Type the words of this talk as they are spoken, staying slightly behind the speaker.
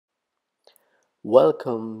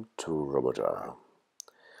Welcome to RobotAR.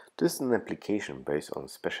 This is an application based on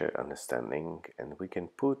spatial understanding, and we can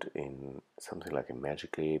put in something like a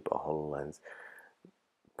MagicLeap or HoloLens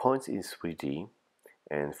points in 3D,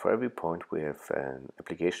 and for every point we have an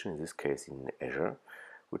application, in this case in Azure,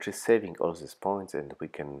 which is saving all these points, and we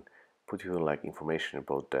can put you like information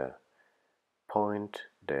about the point,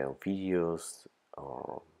 the videos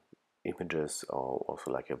or images, or also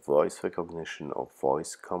like a voice recognition or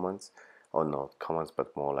voice commands, or not commands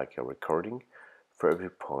but more like a recording for every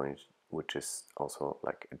point, which is also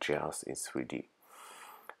like just in 3D.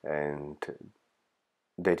 And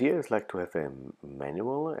the idea is like to have a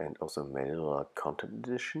manual and also manual content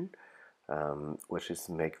edition, which is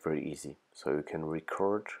make very easy. So you can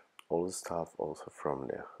record all the stuff also from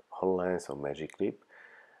the HoloLens or MagicLeap.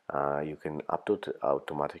 You can upload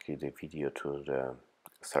automatically the video to the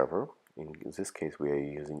server. In this case we are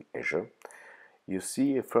using Azure. You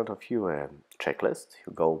see in front of you a checklist.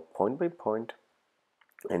 You go point by point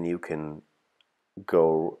and you can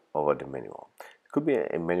go over the manual. It could be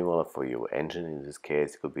a manual for your engine, in this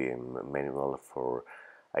case it could be a manual for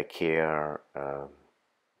IKEA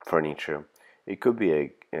furniture. It could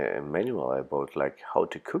be a manual about like how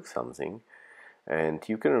to cook something, and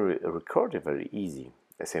you can record it very easy.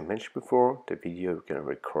 As I mentioned before, the video you can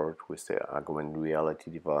record with the augmented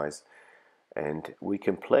reality device, and we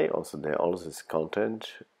can play also all this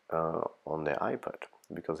content on the iPad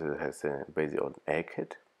because it has based on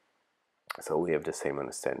AirKit. So we have the same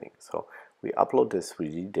understanding. So we upload this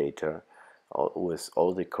 3D data with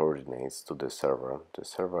all the coordinates to the server. The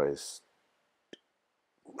server is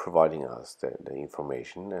providing us the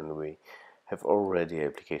information, and we have already an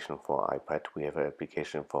application for iPad. We have an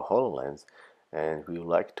application for HoloLens, and we would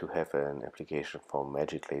like to have an application for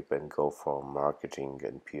MagicLeap and go for marketing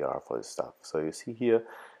and PR for this stuff. So you see here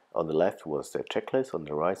on the left was the checklist, on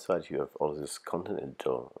the right side you have all this content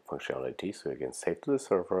editor functionality, so you can save to the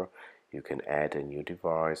server, you can add a new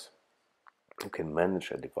device, you can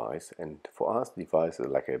manage a device, and for us device is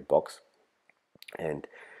like a box. And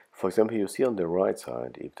for example, you see on the right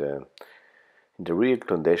side, if in the real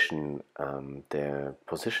condition the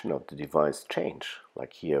position of the device change,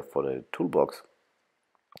 like here for the toolbox,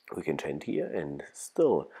 we can change here and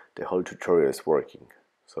still the whole tutorial is working.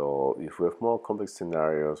 So if we have more complex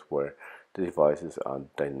scenarios where the devices are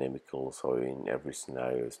dynamical, so in every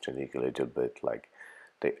scenario is changing a little bit, like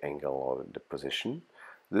the angle or the position,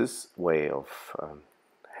 this way of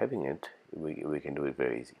having it, we can do it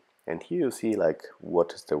very easy. And here you see like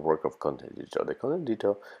what is the work of content editor. The content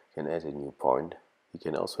editor can add a new point. You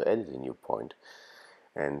can also edit a new point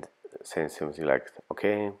and say something like,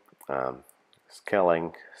 okay,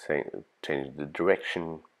 scaling, change the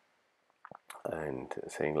direction, and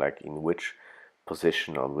saying like in which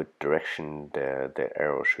position or which direction the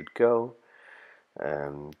arrow should go.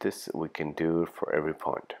 This we can do for every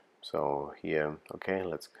point. So here, okay,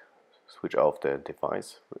 let's switch off the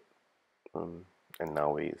device. And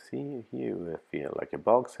now we see here we have here like a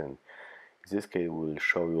box, and in this case we will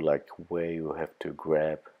show you like where you have to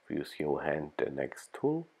grab, use your hand, the next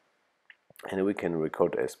tool, and we can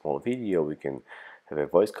record a small video, we can have a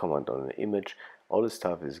voice command on an image. All this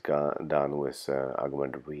stuff is done with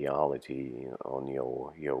augmented reality on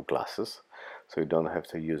your glasses, so you don't have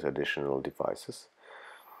to use additional devices.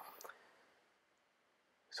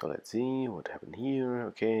 So let's see what happened here.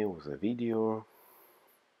 Okay, with a video.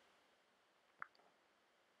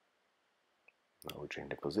 Now we change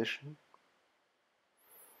the position.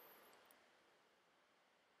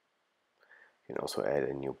 You can also add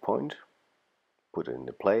a new point, put it in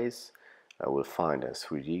the place. I will find a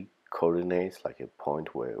 3D coordinates, like a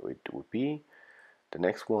point where it would be. The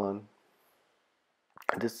next one.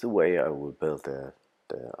 This is the way I will build the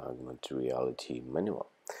augmented reality manual.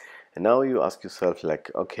 And now you ask yourself like,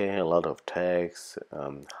 okay, a lot of text,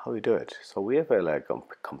 how you do it? So we have a like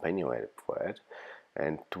companion app for it,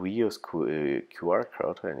 and we use QR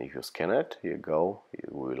code, and if you scan it, it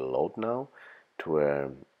will load now to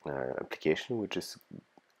an application which is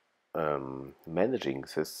managing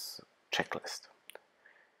this checklist.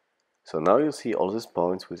 So now you see all these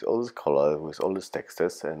points with all this color, with all these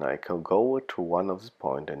texts, and I can go to one of this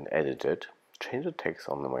point and edit it, change the text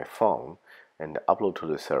on my phone, and upload to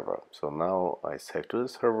the server. So now I save to the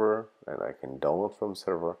server, and I can download from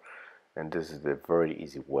server, and this is a very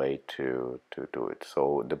easy way to do it.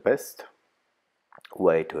 So the best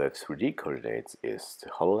way to have 3D coordinates is the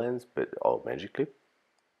HoloLens or MagicLeap.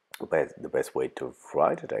 But the best way to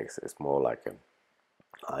write the text is more like an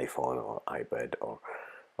iPhone or iPad or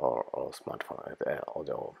smartphone.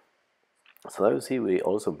 So now you see we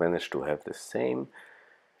also managed to have the same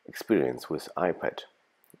experience with iPad.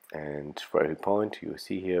 and for every point you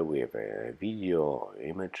see here we have a video or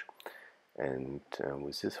image, and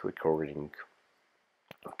with this recording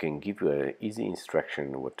I can give you an easy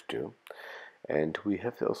instruction what to do. And we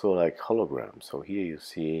have also like hologram. So here you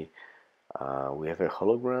see we have a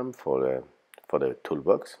hologram for the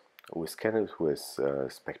toolbox. We scan it with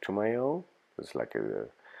Spectrum IO. It's like a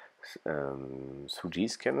 3D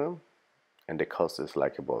scanner, and the cost is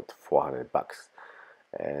like about $400.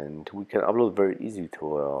 And we can upload very easily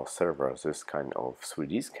to our server this kind of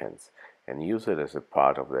 3D scans and use it as a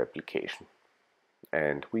part of the application.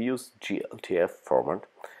 And we use GLTF format,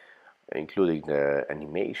 including the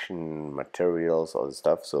animation, materials, all the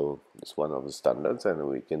stuff. So it's one of the standards, and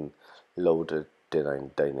we can load it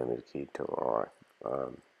dynamically to our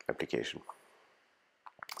application.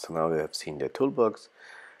 So now we have seen the toolbox,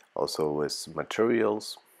 also with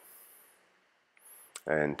materials,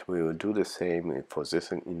 and we will do the same for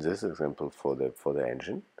this in this example for the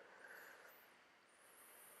engine.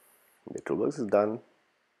 The toolbox is done.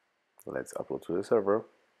 Let's upload to the server,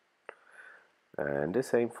 and the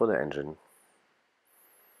same for the engine.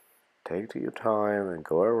 Take your time and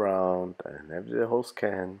go around and have the whole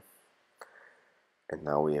scan. And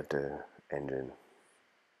now we have the engine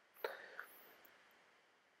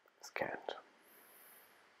scanned.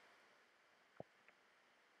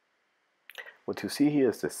 What you see here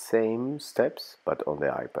is the same steps, but on the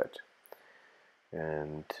iPad.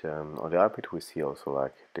 And on the iPad we see also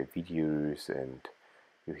like the videos, and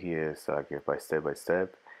you hear it's like by step by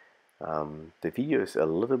step. The video is a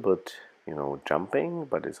little bit, jumping,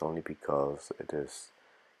 but it's only because it is,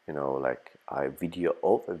 like I video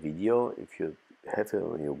of a video. If you have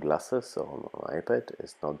your glasses on iPad,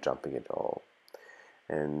 it's not jumping at all.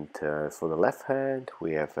 And for the left hand,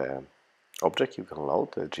 we have an object you can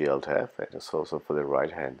load, the GLTF, and it's also for the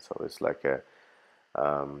right hand. So it's like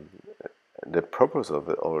the purpose of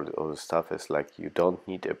it, all the stuff is like you don't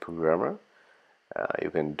need a programmer. You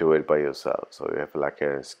can do it by yourself. So you have like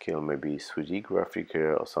a skill, maybe 3D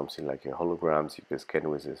graphicer or something like your holograms. You can scan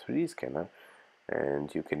with a 3D scanner,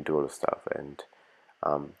 and you can do all the stuff. And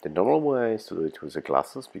the normal way is to do it with the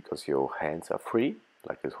glasses, because your hands are free,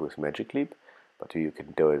 like it's with MagicLeap. But you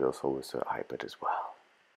can do it also with the iPad as well.